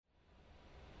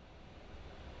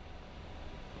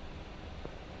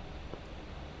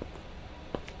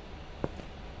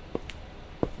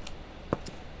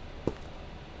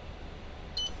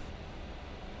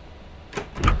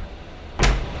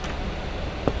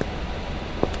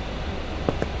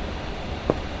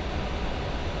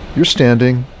You're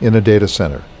standing in a data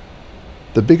center.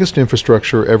 The biggest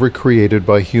infrastructure ever created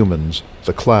by humans,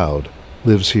 the cloud,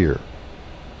 lives here.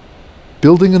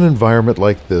 Building an environment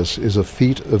like this is a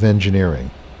feat of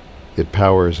engineering. It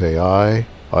powers AI,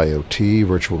 IoT,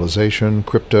 virtualization,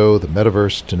 crypto, the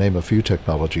metaverse, to name a few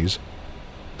technologies.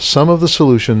 Some of the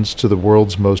solutions to the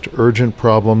world's most urgent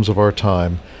problems of our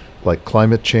time, like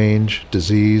climate change,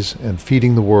 disease, and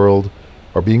feeding the world,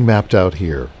 are being mapped out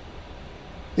here.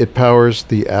 It powers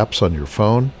the apps on your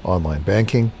phone, online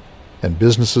banking, and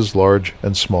businesses large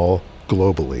and small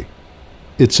globally.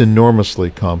 It's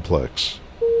enormously complex.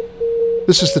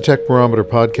 This is the Tech Barometer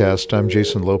podcast. I'm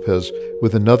Jason Lopez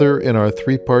with another in our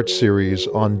three-part series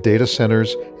on data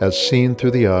centers as seen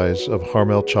through the eyes of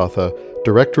Harmel Chatha,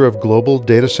 Director of Global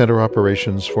Data Center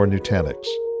Operations for Nutanix.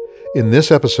 In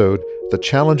this episode, the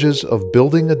challenges of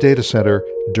building a data center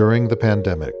during the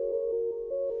pandemic.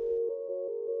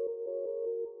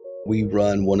 We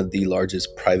run one of the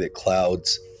largest private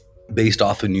clouds based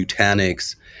off of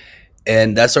Nutanix,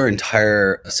 and that's our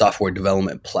entire software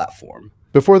development platform.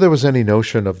 Before there was any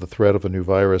notion of the threat of a new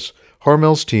virus,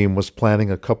 Harmel's team was planning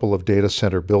a couple of data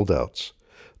center build-outs.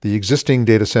 The existing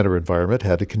data center environment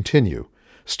had to continue.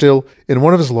 Still, in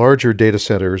one of his larger data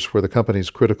centers where the company's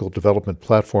critical development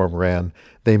platform ran,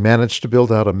 they managed to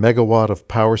build out a megawatt of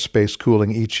power space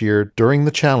cooling each year during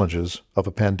the challenges of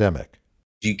a pandemic.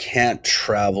 You can't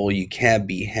travel, you can't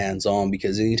be hands-on,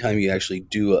 because anytime you actually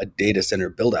do a data center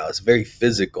build-out, it's very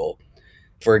physical.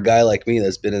 For a guy like me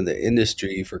that's been in the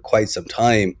industry for quite some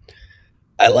time,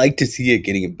 I like to see it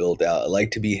getting built out. I like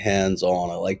to be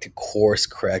hands-on. I like to course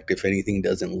correct if anything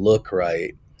doesn't look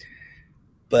right.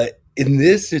 But in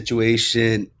this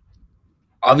situation,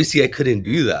 obviously I couldn't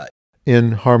do that.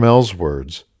 In Harmel's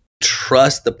words,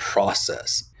 trust the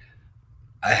process.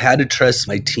 I had to trust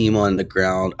my team on the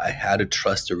ground. I had to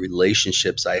trust the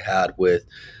relationships I had with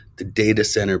the data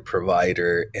center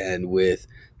provider and with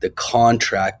the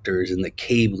contractors and the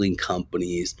cabling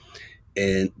companies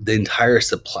and the entire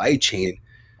supply chain.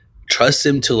 Trust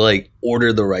them to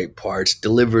order the right parts,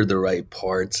 deliver the right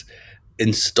parts,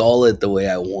 install it the way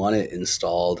I want it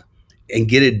installed, and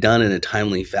get it done in a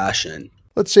timely fashion.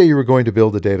 Let's say you were going to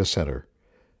build a data center.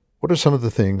 What are some of the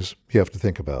things you have to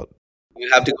think about? You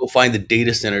have to go find the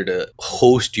data center to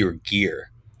host your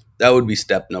gear. That would be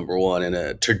step number one in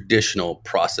a traditional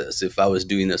process if I was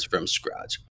doing this from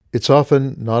scratch. It's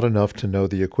often not enough to know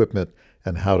the equipment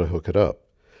and how to hook it up.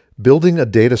 Building a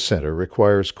data center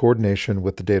requires coordination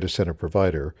with the data center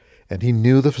provider, and he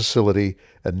knew the facility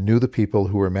and knew the people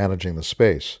who were managing the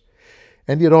space.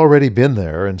 And he had already been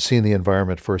there and seen the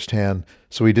environment firsthand,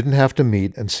 so he didn't have to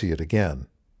meet and see it again.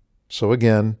 So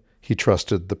again, he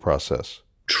trusted the process.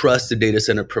 Trust the data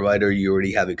center provider you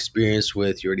already have experience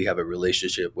with, you already have a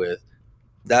relationship with.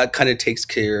 That kind of takes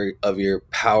care of your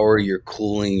power, your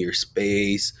cooling, your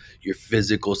space, your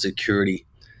physical security.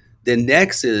 Then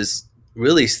next is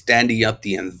really standing up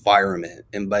the environment.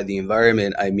 And by the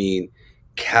environment, I mean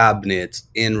cabinets,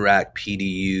 in-rack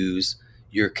PDUs,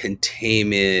 your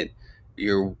containment,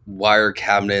 your wire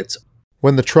cabinets.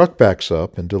 When the truck backs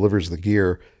up and delivers the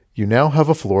gear, you now have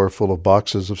a floor full of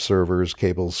boxes of servers,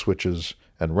 cables, switches,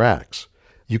 and racks.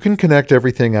 You can connect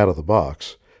everything out of the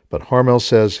box, but Harmel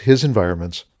says his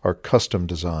environments are custom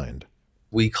designed.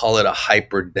 We call it a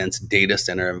hyper-dense data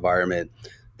center environment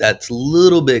that's a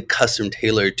little bit custom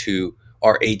tailored to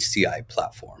our HCI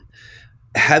platform.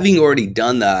 Having already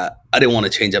done that, I didn't want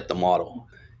to change up the model.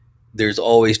 There's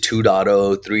always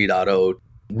 2.0, 3.0.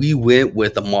 We went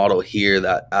with a model here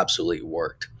that absolutely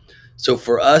worked. So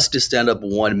for us to stand up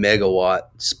 1 megawatt,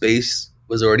 space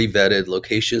was already vetted,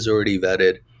 locations already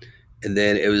vetted. And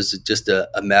then it was just a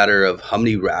matter of how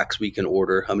many racks we can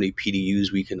order, how many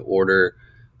PDUs we can order,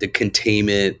 the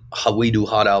containment, how we do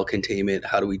hot aisle containment,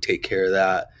 how do we take care of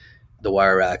that, the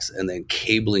wire racks, and then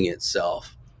cabling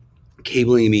itself.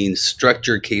 Cabling means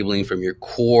structured cabling from your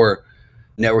core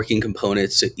networking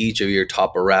components to each of your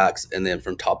top of racks, and then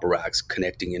from top of racks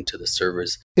connecting into the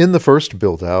servers. In the first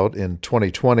build-out in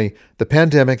 2020, the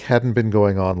pandemic hadn't been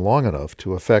going on long enough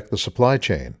to affect the supply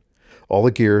chain. All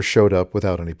the gear showed up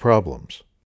without any problems.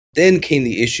 Then came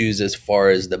the issues as far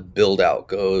as the build out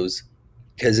goes,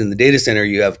 because in the data center,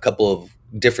 you have a couple of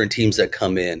different teams that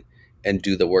come in and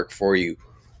do the work for you.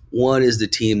 One is the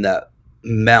team that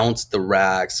mounts the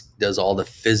racks, does all the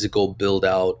physical build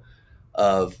out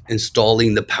of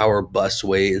installing the power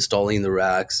busway, installing the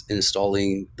racks,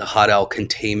 installing the hot aisle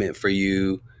containment for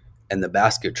you and the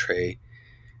basket tray.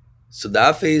 So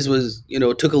that phase was,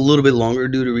 took a little bit longer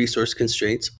due to resource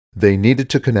constraints. They needed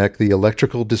to connect the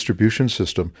electrical distribution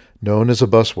system, known as a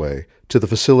busway, to the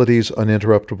facility's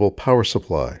uninterruptible power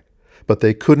supply. but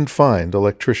they couldn't find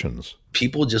electricians.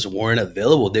 People just weren't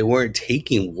available. They weren't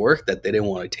taking work that they didn't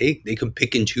want to take. They could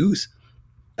pick and choose.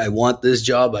 I want this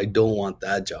job. I don't want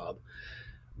that job.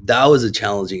 That was a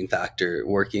challenging factor,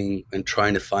 working and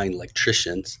trying to find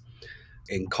electricians,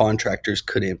 and contractors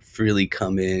couldn't freely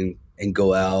come in and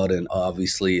go out. And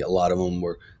obviously a lot of them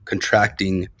were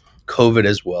contracting COVID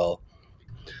as well.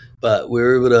 But we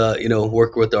were able to,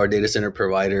 work with our data center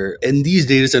provider. And these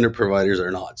data center providers are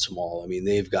not small. I mean,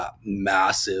 they've got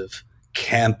massive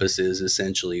campuses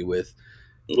essentially with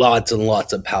lots and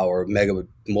lots of power,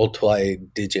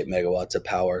 multi-digit megawatts of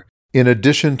power. In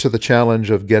addition to the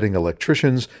challenge of getting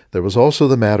electricians, there was also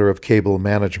the matter of cable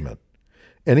management.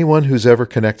 Anyone who's ever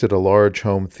connected a large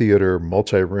home theater,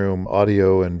 multi-room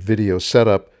audio and video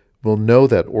setup will know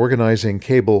that organizing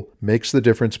cable makes the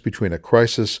difference between a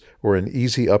crisis or an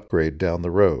easy upgrade down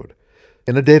the road.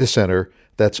 In a data center,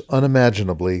 that's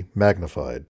unimaginably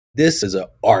magnified. This is an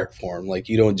art form.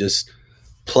 You don't just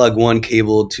plug one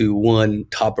cable to one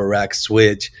top-of-rack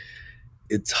switch.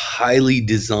 It's highly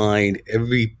designed.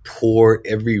 Every port,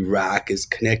 every rack is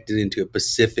connected into a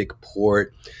specific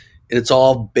port. And it's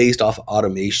all based off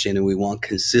automation, and we want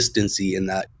consistency in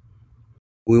that.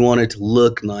 We want it to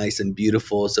look nice and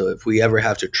beautiful, so if we ever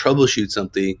have to troubleshoot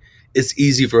something, it's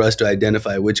easy for us to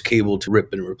identify which cable to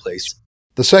rip and replace.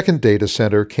 The second data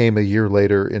center came a year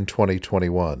later in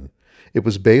 2021. It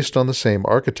was based on the same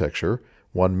architecture,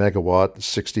 1 megawatt,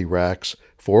 60 racks,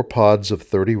 4 pods of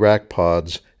 30 rack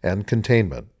pods, and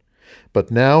containment.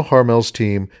 But now Harmel's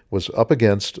team was up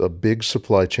against a big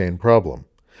supply chain problem.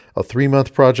 A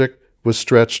 3-month project was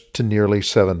stretched to nearly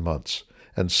 7 months.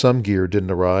 And some gear didn't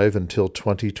arrive until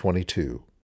 2022.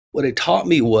 What it taught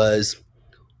me was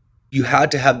you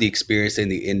had to have the experience in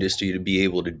the industry to be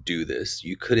able to do this.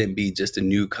 You couldn't be just a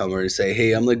newcomer and say,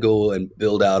 hey, I'm going to go and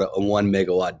build out a 1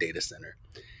 megawatt data center.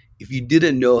 If you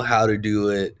didn't know how to do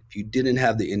it, if you didn't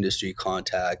have the industry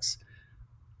contacts,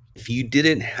 if you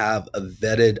didn't have a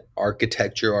vetted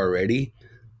architecture already,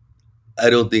 I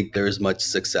don't think there's much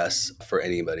success for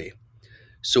anybody.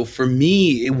 So for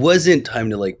me, it wasn't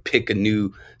time to pick a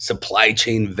new supply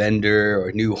chain vendor or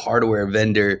a new hardware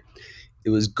vendor. It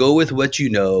was go with what you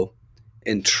know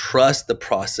and trust the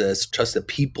process, trust the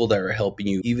people that are helping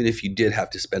you. Even if you did have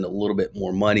to spend a little bit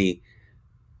more money,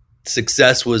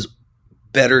 success was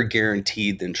better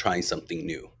guaranteed than trying something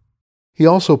new. He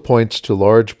also points to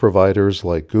large providers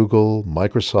like Google,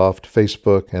 Microsoft,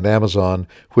 Facebook, and Amazon,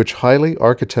 which highly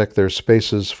architect their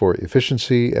spaces for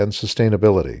efficiency and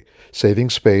sustainability, saving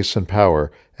space and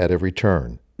power at every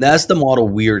turn. That's the model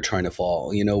we're trying to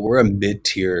follow. We're a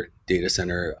mid-tier data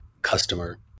center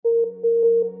customer.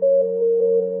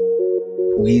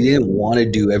 We didn't want to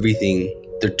do everything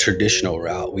the traditional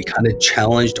route. We kind of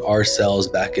challenged ourselves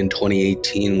back in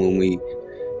 2018 when we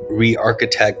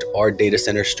re-architect our data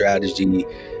center strategy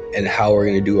and how we're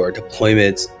going to do our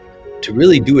deployments to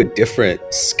really do it different,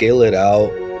 scale it out.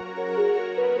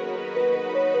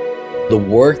 The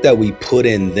work that we put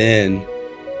in then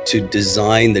to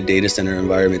design the data center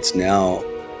environments now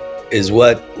is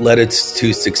what led us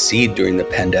to succeed during the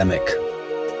pandemic.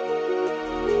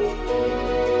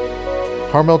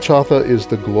 Harmel Chawtha is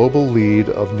the global lead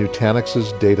of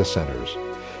Nutanix's data centers.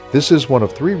 This is one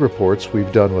of 3 reports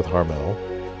we've done with Harmel.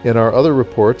 In our other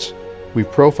reports, we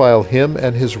profile him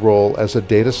and his role as a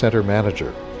data center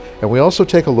manager, and we also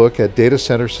take a look at data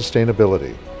center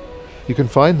sustainability. You can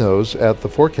find those at The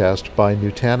Forecast by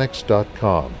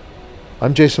Nutanix.com.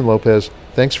 I'm Jason Lopez.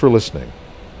 Thanks for listening.